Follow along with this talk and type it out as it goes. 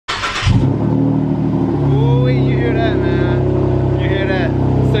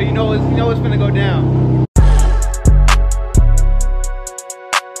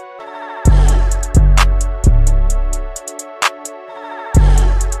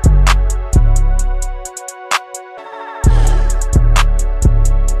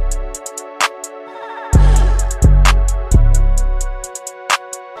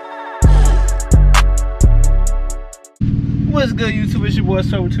boy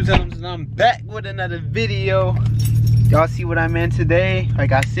Sober 2 times, and I'm back with another video. Y'all see what I'm in today?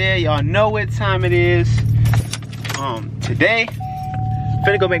 Like I said, y'all know what time it is. Today,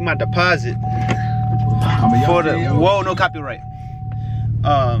 finna go make my deposit for the whoa, no copyright.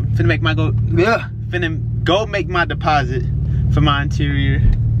 Finna go make my deposit for my interior.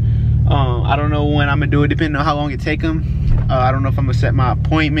 I don't know when I'm gonna do it, depending on how long it take them. I don't know if I'm gonna set my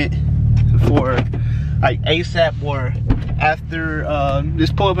appointment for like ASAP or after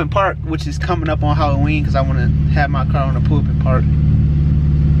this pull up and park, which is coming up on Halloween, because I want to have my car on the pull up and park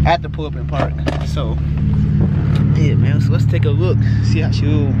at the pull up and park. So yeah, man. So let's take a look. See how she.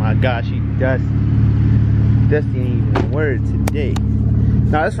 Oh my gosh, she dusty. Dusty ain't even a word today.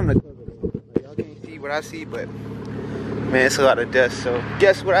 Now that's from the cover. Y'all can't see what I see, but man, it's a lot of dust. So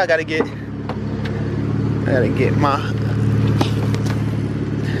guess what I gotta get? I gotta get my.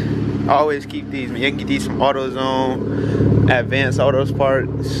 I always keep these, man. You can get these from AutoZone, Advanced Autos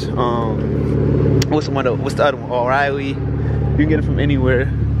Parts. What's the other one? O'Reilly. You can get it from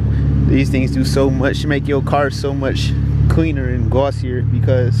anywhere. These things do so much to make your car so much cleaner and glossier,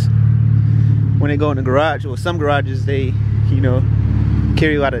 because when they go in the garage, or some garages, they, you know,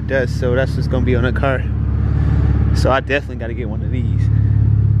 carry a lot of dust. So that's what's gonna be on the car. So I definitely got to get one of these.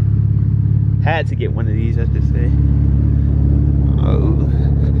 Had to get one of these, I should say. Oh.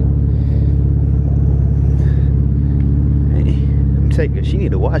 Take her. She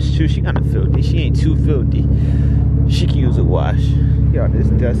need a wash too. She kinda filthy. She ain't too filthy. She can use a wash. Get all this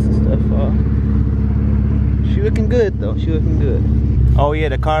dust and stuff off. She looking good though. She looking good. Oh yeah,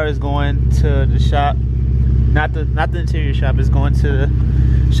 the car is going to the shop. Not the interior shop. It's going to the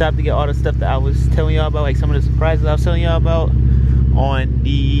shop to get all the stuff that I was telling y'all about, like some of the surprises I was telling y'all about on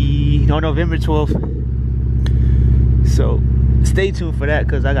November 12th. So stay tuned for that,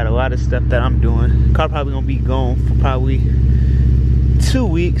 because I got a lot of stuff that I'm doing. Car probably gonna be gone for probably 2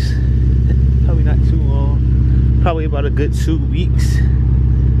 weeks. Probably not too long. Probably about a good 2 weeks.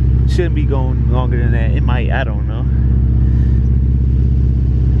 Shouldn't be going longer than that. It might, I don't know.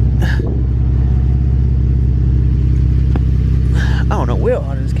 I don't know where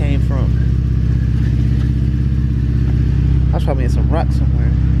all this came from. I was probably in some rock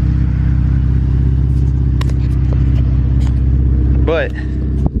somewhere. But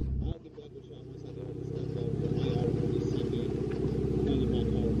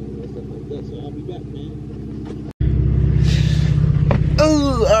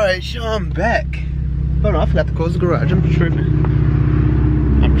oh, alright, so I'm back. Hold on, I forgot to close the garage. I'm tripping,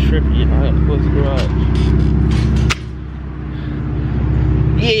 you know, I gotta close the garage.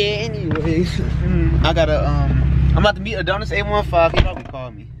 Yeah, anyways. I gotta, I'm about to meet Adonis 815. He probably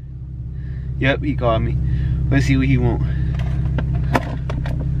called me. Yep, he called me. Let's see what he want.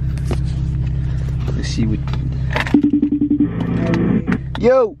 Let's see what.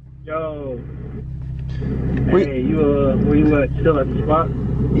 Yo! Yo. Hey, where you at? Still at the spot?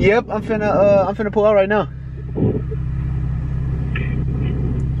 Yep, I'm finna pull out right now.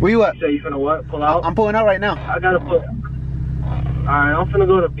 Where you at? You say you finna what? Pull out? I'm pulling out right now. I gotta put. Alright, I'm finna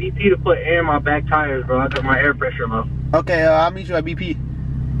go to BP to put air in my back tires, bro. I got my air pressure low. Okay, I'll meet you at BP.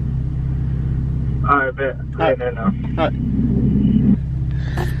 Alright, bet. Alright, now. Alright.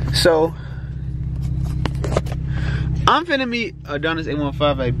 So I'm finna meet Adonis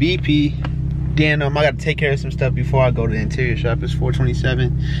 815 at BP. Then I gotta take care of some stuff before I go to the interior shop. It's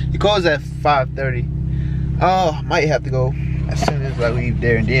 4:27. It closes at 5:30. Oh, I might have to go as soon as I leave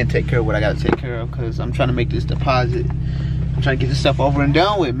there and then take care of what I gotta take care of, because I'm trying to make this deposit. I'm trying to get this stuff over and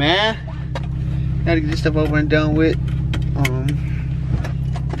done with, man. Gotta get this stuff over and done with.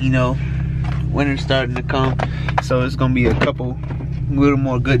 You know, winter's starting to come, so it's gonna be a little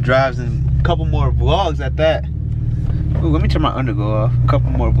more good drives and a couple more vlogs at that. Ooh, let me turn my underglow off. A couple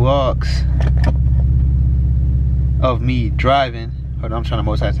more vlogs of me driving. Hold on, I'm trying to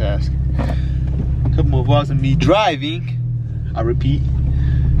multitask. A couple more vlogs of me driving. I repeat.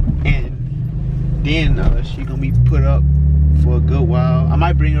 And then she gonna be put up for a good while. I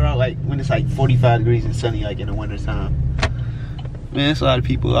might bring her out like when it's like 45 degrees and sunny, like in the winter time. Man, there's a lot of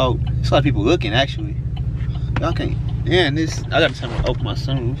people out. There's a lot of people looking, actually. Y'all can't. Man, I gotta tell me to open my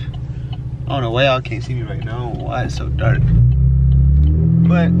sunroof. I don't know why y'all can't see me right now. I don't know why it's so dark.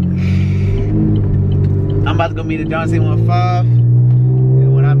 But I'm about to go meet Adonis 815.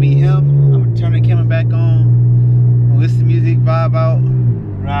 And when I meet him, I'm gonna turn the camera back on, listen to music, vibe out,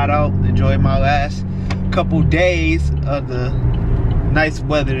 ride out, enjoy my last couple days of the nice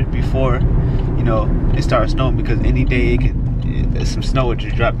weather before, you know, it starts snowing, because any day some snow would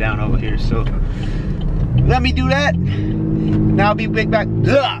just drop down over here. So let me do that. Now I'll be back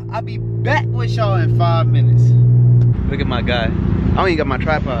with y'all in 5 minutes. Look at my guy. I don't even got my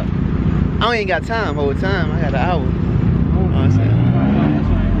tripod. I don't even got time whole time. I got an hour. I'm saying.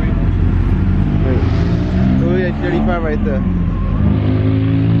 Wait. Oh yeah, 35 right there.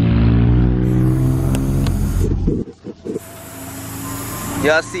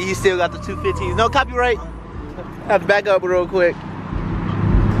 Y'all see, he still got the 215. No copyright. I have to back up real quick.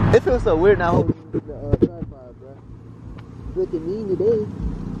 It feels so weird now holding the tripod, bro. Looking mean today.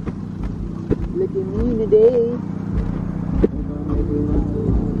 Looking mean today.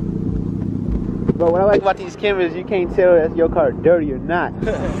 Bro, what I like about these cameras, you can't tell if your car dirty or not.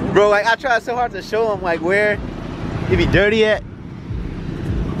 Bro, like I try so hard to show them like where it be dirty at.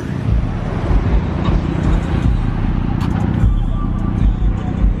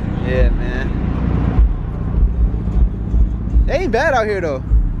 Yeah, man. It ain't bad out here though.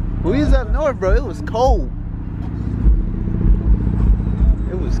 We was up north, bro. It was cold.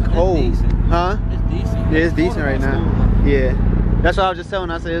 It was cold. Huh? It's decent. Yeah, it's decent right now. Yeah. That's what I was just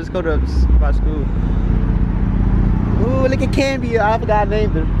telling. I said it's cold up by school. Ooh, look at Cambia. I forgot I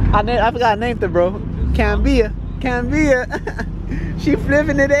named her. I forgot I named her, bro. Cambia. Cambia. She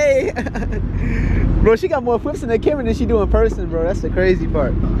flipping today. Bro, she got more flips in the camera than she do in person, bro. That's the crazy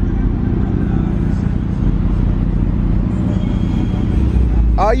part.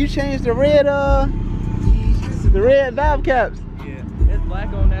 Oh, you changed the red valve caps. Yeah, it's black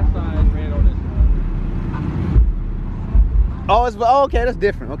on that side, red on this side. Oh, it's okay. That's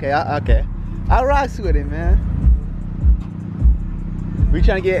different. Okay, okay. I rocks with it, man. We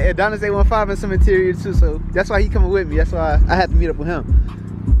trying to get Adonis 815 in some interior too, so that's why he coming with me. That's why I had to meet up with him,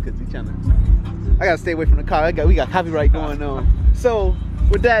 cause we trying to. I gotta stay away from the car. We got copyright going on. So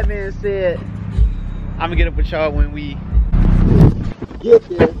with that being said, I'm gonna get up with y'all when we get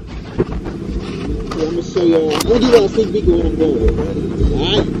there. So I'm gonna show y'all. I'm gonna give y'all a sneak peek of what I'm going with.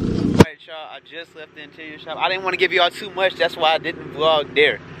 Alright, y'all. I just left the interior shop. I didn't want to give y'all too much. That's why I didn't vlog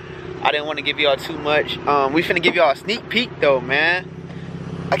there. I didn't want to give y'all too much. We finna give y'all a sneak peek though, man.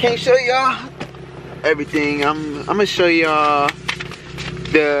 I can't show y'all everything. I'm gonna show y'all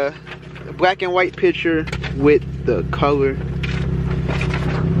the black and white picture with the color.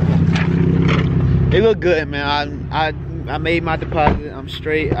 It look good, man. I made my deposit. I'm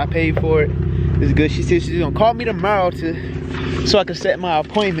straight. I paid for it. It's good. She said she's gonna call me tomorrow so I can set my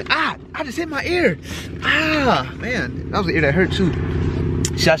appointment. Ah, I just hit my ear. Ah, man, that was the ear that hurt too.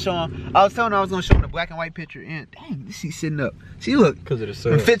 Should I show him? I was telling her I was gonna show him the black and white picture. And dang, this he's sitting up. See, look. Because of the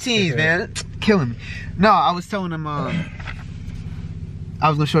 15s, man. Killing me. No, I was telling him I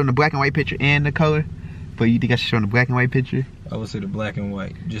was gonna show him the black and white picture and the color. But you think I should show him the black and white picture? I would say the black and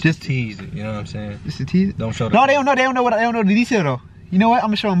white. Just tease it, you know what I'm saying? Just to tease it? Don't show No, they don't know. They don't know the detail though. You know what? I'm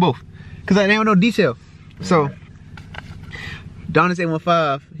gonna show them both. Cause they don't know detail. So Adonis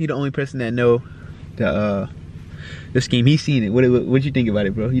 815, he the only person that know the scheme. He's seen it. What you think about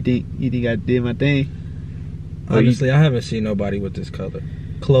it, bro? You think I did my thing? Honestly, I haven't seen nobody with this color.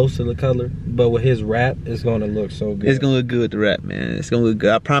 Close to the color, but with his wrap, it's gonna look so good. It's gonna look good with the wrap, man. It's gonna look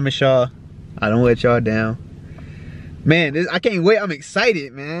good. I promise y'all. I don't let y'all down. Man, I can't wait. I'm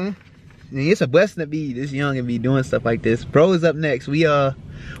excited, man. I mean, it's a blessing to be this young and be doing stuff like this. Bro is up next. We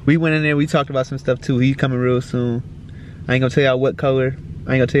went in there. We talked about some stuff too. He's coming real soon. I ain't gonna tell y'all what color.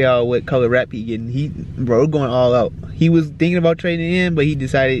 I ain't gonna tell y'all what color wrap he getting. Bro, going all out. He was thinking about trading in, but he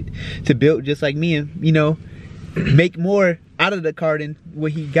decided to build just like me and, you know, make more out of the car than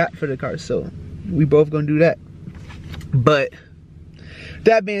what he got for the car. So we both gonna do that. But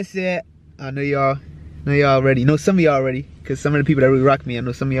that being said, I know y'all already know, some of y'all already, because some of the people that really rock me, I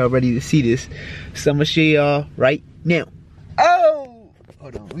know some of y'all ready to see this. So I'm gonna show y'all right now. Oh,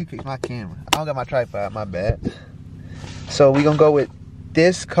 hold on, let me fix my camera. I don't got my tripod, my bad. So we gonna go with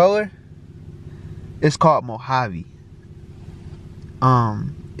this color. It's called Mojave.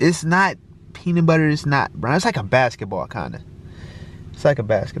 It's not peanut butter, it's not brown. It's like a basketball kinda. It's like a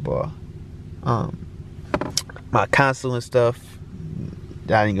basketball. My console and stuff,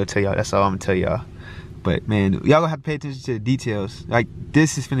 I ain't gonna tell y'all. That's all I'm gonna tell y'all. But man, y'all gonna have to pay attention to the details. Like,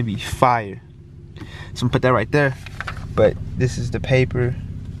 this is gonna be fire. So I'm gonna put that right there. But this is the paper.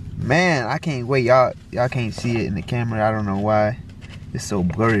 Man, I can't wait. Y'all can't see it in the camera. I don't know why. It's so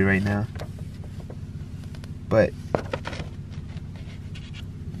blurry right now. But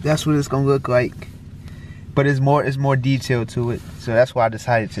that's what it's gonna look like. But it's more detail to it. So that's why I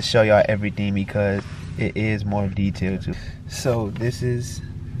decided to show y'all everything, because it is more detailed to it. So this is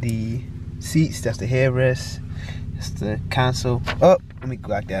the seats, that's the headrest, that's the console. Oh, let me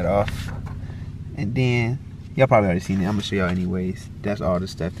block that off. And then y'all probably already seen it. I'm gonna show y'all anyways. That's all the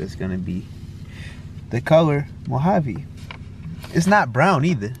stuff that's gonna be the color Mojave. It's not brown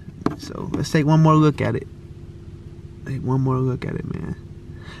either. So let's take one more look at it. Take one more look at it, man.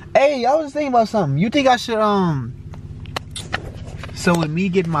 Hey, I was thinking about something. You think I should so with me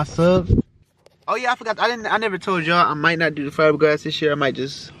getting my subs? Oh yeah, I forgot. I never told y'all I might not do the fiberglass this year. I might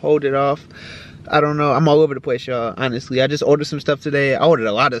just hold it off. I don't know. I'm all over the place, y'all. Honestly, I just ordered some stuff today. I ordered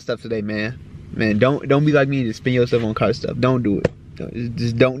a lot of stuff today, man. Man, don't be like me to spend yourself on car stuff. Don't do it.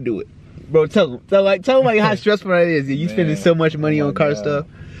 Just don't do it, bro. Tell them how stressful that is. You spending so much money on car stuff.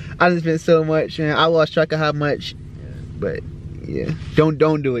 I just spent so much, man. I lost track of how much. But yeah, don't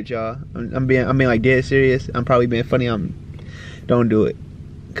do it, y'all. I'm being like dead serious. I'm probably being funny. Don't do it,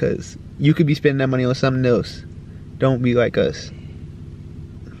 cause you could be spending that money on something else. Don't be like us.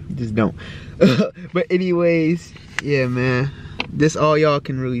 Just don't. But anyways, yeah, man. This all y'all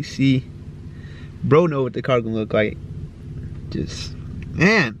can really see. Bro know what the car gonna look like. Just,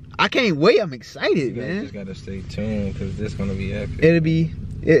 man, I can't wait. I'm excited, man. You just gotta stay tuned, cause this gonna be epic.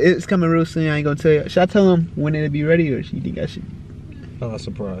 It's coming real soon. I ain't gonna tell you. Should I tell him when it'll be ready, or you think I should? I'll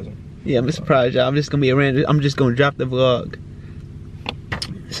surprise him. Yeah, I'm gonna surprise y'all. I'm just gonna be around. I'm just gonna drop the vlog.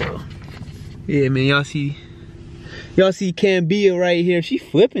 So, yeah, man, y'all see Cambia right here. She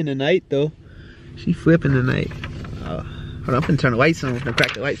flipping tonight, though. She flipping tonight. Hold on, I'm finna turn the lights on. I'm gonna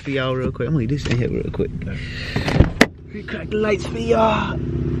crack the lights for y'all real quick. I'm gonna leave this in here real quick. We crack the lights for y'all.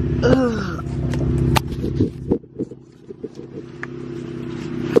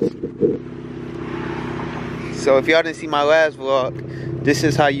 So if y'all didn't see my last vlog, this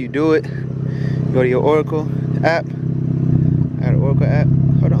is how you do it. Go to your Oracle app. I got an Oracle app.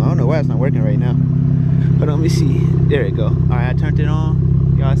 Hold on, I don't know why it's not working right now. Hold on, let me see. There it go. Alright, I turned it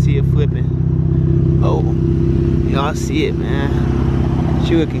on. Y'all see it flipping. Oh, y'all see it, man.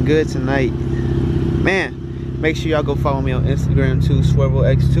 She looking good tonight. Man, make sure y'all go follow me on Instagram too,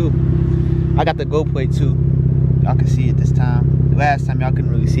 SwervoX2. I got the Go Play too. Y'all can see it this time. Last time y'all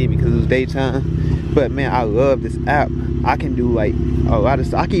couldn't really see it because it was daytime. But man, I love this app. I can do like a lot of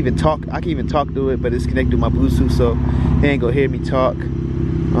stuff. I can even talk through it, but it's connected to my Bluetooth, so they ain't gonna hear me talk.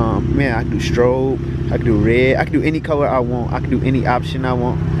 Man, I can do strobe, I can do red, I can do any color I want, I can do any option I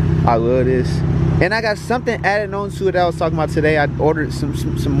want. I love this. And I got something added on to it that I was talking about today. I ordered some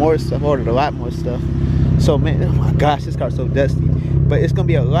more stuff. I ordered a lot more stuff. So man, oh my gosh, this car's so dusty. But it's gonna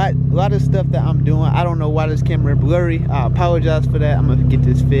be a lot of stuff that I'm doing. I don't know why this camera blurry. I apologize for that. I'm gonna get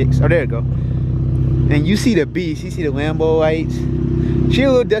this fixed. Oh, there you go. And you see the beast, you see the Lambo lights. She a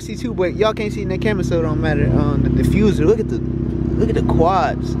little dusty too, but y'all can't see in the camera, so it don't matter. The diffuser, look at the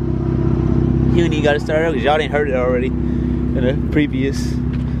quads. You ain't even gotta start early, y'all didn't heard it already in the previous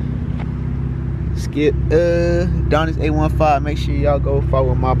skip. Donnie's 815. Make sure y'all go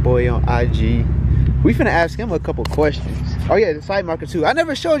follow my boy on IG. We finna ask him a couple questions. Oh yeah, the side marker too. I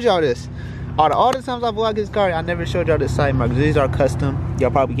never showed y'all this. All the times I vlog this car, I never showed y'all the side markers. These are custom. Y'all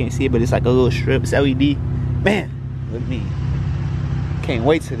probably can't see it, but it's like a little strip. It's LED. Man, look at me. Can't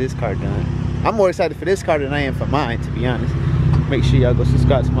wait till this car done. I'm more excited for this car than I am for mine, to be honest. Make sure y'all go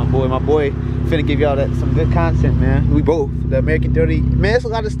subscribe to my boy. My boy finna give y'all some good content, man. We both. The American Dirty. Man, it's a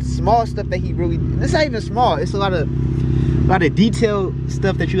lot of small stuff that he really... It's not even small. It's a lot of detailed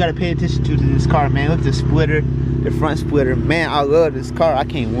stuff that you gotta pay attention to this car, man. Look at the splitter. The front splitter. Man, I love this car. I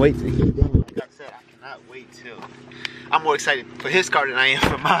can't wait to get done. Like I said, I cannot wait till... I'm more excited for his car than I am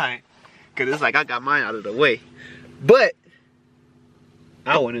for mine. Cause it's like I got mine out of the way. But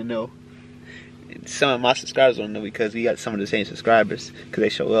I wanna know. And some of my subscribers wanna know because we got some of the same subscribers. Cause they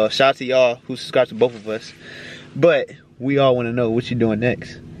show love. Shout out to y'all who subscribe to both of us. But we all wanna know what you doing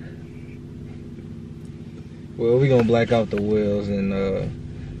next. Well, we gonna black out the wheels,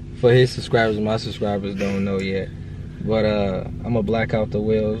 and for his subscribers, my subscribers don't know yet. But I'm gonna black out the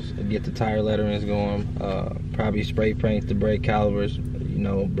wheels, get the tire letterings going, probably spray paint the brake calipers, you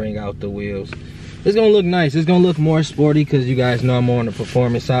know, bring out the wheels. It's gonna look nice. It's gonna look more sporty because you guys know I'm on the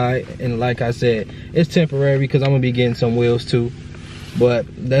performance side, and like I said, it's temporary because I'm gonna be getting some wheels too. But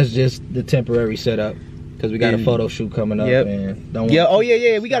that's just the temporary setup. Cause we got a photo shoot coming up, man. Oh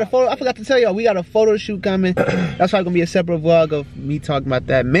yeah. We got a photo. I forgot to tell y'all, we got a photo shoot coming. That's probably gonna be a separate vlog of me talking about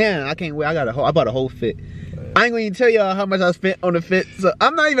that. Man, I can't wait. I bought a whole fit. I ain't gonna even tell y'all how much I spent on the fit. So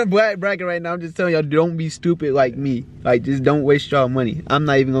I'm not even bragging right now. I'm just telling y'all, don't be stupid like me. Like, just don't waste y'all money. I'm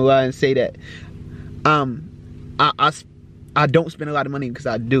not even gonna lie and say that. I don't spend a lot of money because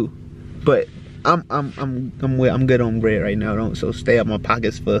I do, but I'm good on bread right now. So stay up my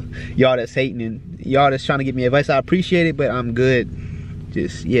pockets for y'all that's hating and y'all that's trying to give me advice. I appreciate it, but I'm good.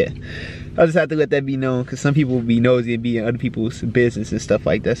 Just yeah, I just have to let that be known because some people will be nosy and be in other people's business and stuff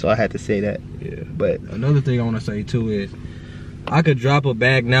like that. So I had to say that. Yeah. But another thing I want to say too is I could drop a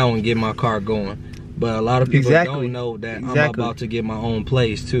bag now and get my car going. But a lot of people don't know that I'm about to get my own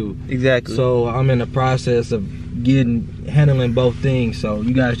place too. Exactly. So I'm in the process of handling both things. So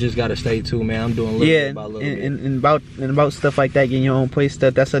you guys just gotta stay tuned, man. I'm doing a little bit about a little bit. And about stuff like that, getting your own place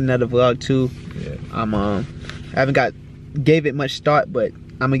stuff. That's another vlog too. Yeah. I haven't gave it much thought, but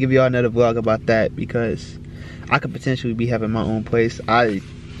I'm gonna give y'all another vlog about that because I could potentially be having my own place.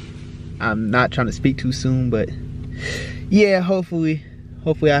 I'm not trying to speak too soon, but yeah, hopefully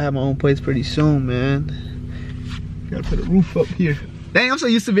I have my own place pretty soon, man. Gotta put a roof up here. Dang, I'm so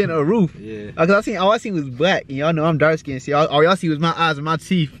used to being on a roof. Yeah. Cause all I seen was black, and y'all know I'm dark skinned. See, all y'all see was my eyes and my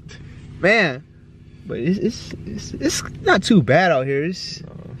teeth, man. But it's not too bad out here.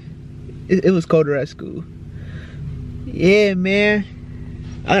 It was colder at school. Yeah, man.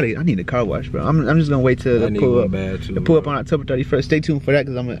 I need a car wash, bro. I'm just gonna wait till the pull up on October 31st. Stay tuned for that,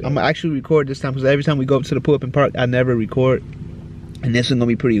 cause I'm gonna actually record this time. Cause every time we go up to the pull up and park, I never record, and this one's gonna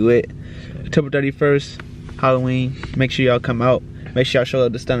be pretty lit. October 31st, Halloween. Make sure y'all come out. Make sure y'all show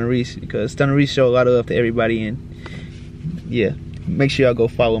love to Stunner Reese, because Stunner Reese show a lot of love to everybody, and yeah, make sure y'all go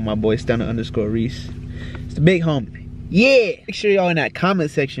follow my boy Stunner_Reese. It's the big homie. Yeah. Make sure y'all in that comment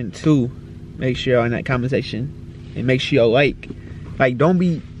section too. Make sure y'all in that comment section, and make sure y'all like. Don't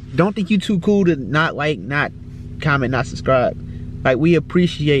think you too cool to not like, not comment, not subscribe. Like, we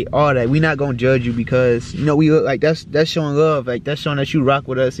appreciate all that. We not gonna judge you because, you know, we look like that's showing love. Like, that's showing that you rock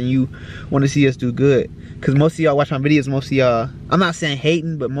with us and you want to see us do good. Cause most of y'all watch my videos, most of y'all, I'm not saying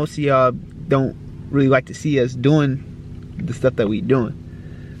hating, but most of y'all don't really like to see us doing the stuff that we doing.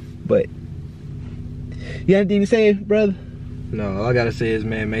 But you got anything to say, brother? No, all I gotta say is,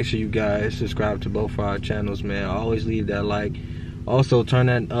 man, make sure you guys subscribe to both our channels, man. Always leave that like. Also, turn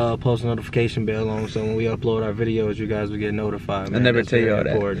that post notification bell on so when we upload our videos, you guys will get notified, man. I never tell you all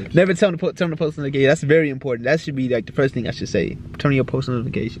that. Never turn the post notification. That's very important. That should be like the first thing I should say. Turn your post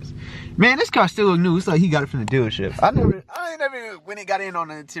notifications. Man, this car still look new. It's like he got it from the dealership. I ain't never when it got in on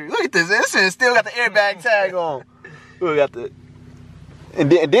the interior. Look at this. This shit still got the airbag tag on. Look, got the.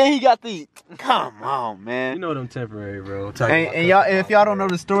 And then he got the. Come on, man. You know them temporary, bro. And y'all, if y'all don't know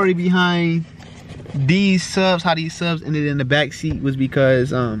the story behind these subs, how these subs ended in the back seat was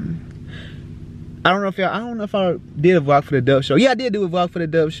because I don't know if I did a vlog for the Dub Show. Yeah, I did do a vlog for the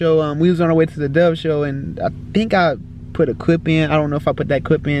Dub Show. We was on our way to the Dub Show, and I think I put a clip in. I don't know if I put that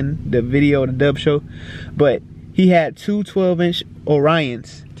clip in the video of the Dub Show, but he had two 12-inch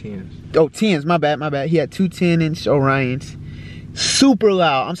Orions. 10s. Oh, 10s. My bad. He had two 10-inch Orions. Super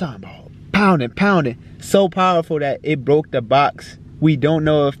loud. I'm talking about pounding. So powerful that it broke the box. We don't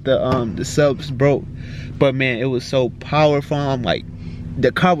know if the subs broke, but man, it was so powerful. I'm like,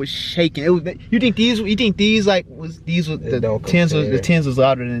 the car was shaking. It was. You think these the 10s was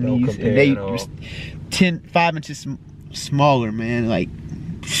louder than these, and they was 5 inches smaller, man. Like,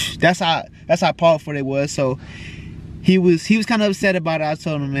 that's how powerful they was. So he was kind of upset about it. I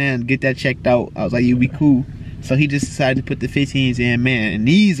told him, man, get that checked out. I was like, you'll be cool. So he just decided to put the 15s in, man. And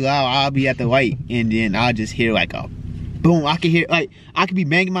these loud, I'll be at the light, and then I'll just hear like a boom. I can hear, like, I could be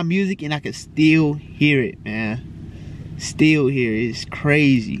banging my music and I can still hear it, man. Still hear it. It's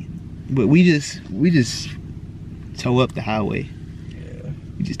crazy. But we just tow up the highway. Yeah.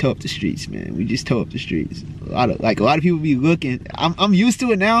 We just tow up the streets, man. We just tow up the streets. A lot of people be looking. I'm used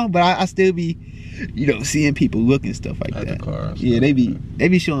to it now, but I still be, you know, seeing people looking stuff like that. The car, yeah, they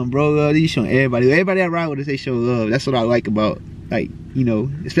be showing bro love. They be showing everybody. Everybody I ride with us, they show love. That's what I like about, like, you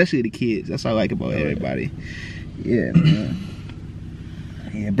know, especially the kids. That's what I like about everybody. Yeah, man.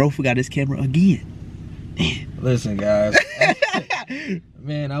 Yeah, bro forgot his camera again. Listen, guys.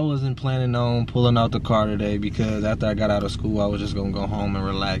 Man, I wasn't planning on pulling out the car today because after I got out of school, I was just gonna go home and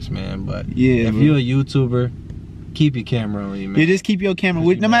relax, man. But yeah, if you're a YouTuber, keep your camera on you, man. Yeah, just keep your camera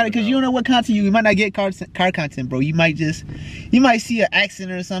with, no matter, because you don't know what content you might not get car content, bro. You might see an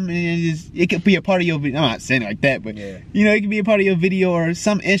accident or something, and it could be a part of your video. I'm not saying it like that, but yeah, you know, it could be a part of your video or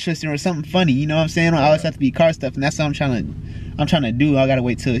something interesting or something funny. You know what I'm saying? I always have to be car stuff, and that's what I'm trying to do. I gotta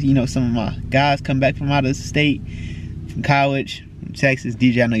wait till, you know, some of my guys come back from out of state, from college, from Texas.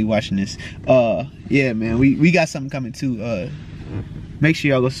 DJ, I know you watching this. Yeah, man, we got something coming too. Make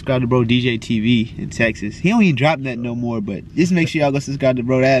sure y'all go subscribe to bro DJ TV in Texas. He don't even drop that no more, but just make sure y'all go subscribe to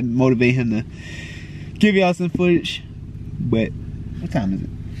bro. That motivate him to give y'all some footage. But what time is it?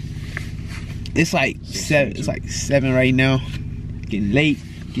 It's like 7. It's like 7 right now. Getting late,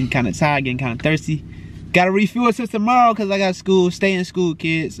 getting kind of tired, getting kind of thirsty. Gotta refuel since tomorrow because I got school. Stay in school,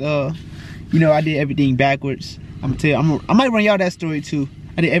 kids. You know, I did everything backwards. I'm gonna tell you, I might run y'all that story too.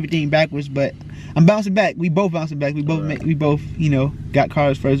 I did everything backwards, but I'm bouncing back. We both bouncing back. We both, you know, got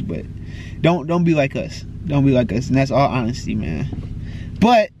cars first, but don't be like us. Don't be like us, and that's all honesty, man.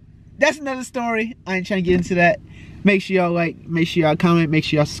 But that's another story. I ain't trying to get into that. Make sure y'all like, make sure y'all comment, make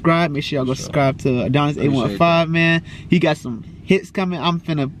sure y'all subscribe, make sure y'all go subscribe to Adonis 815, man. He got some hits coming. I'm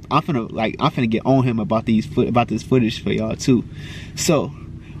finna get on him about this footage for y'all too. So,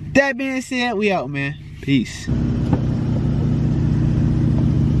 that being said, we out, man. Peace. Yo,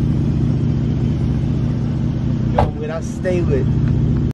 what I stay with.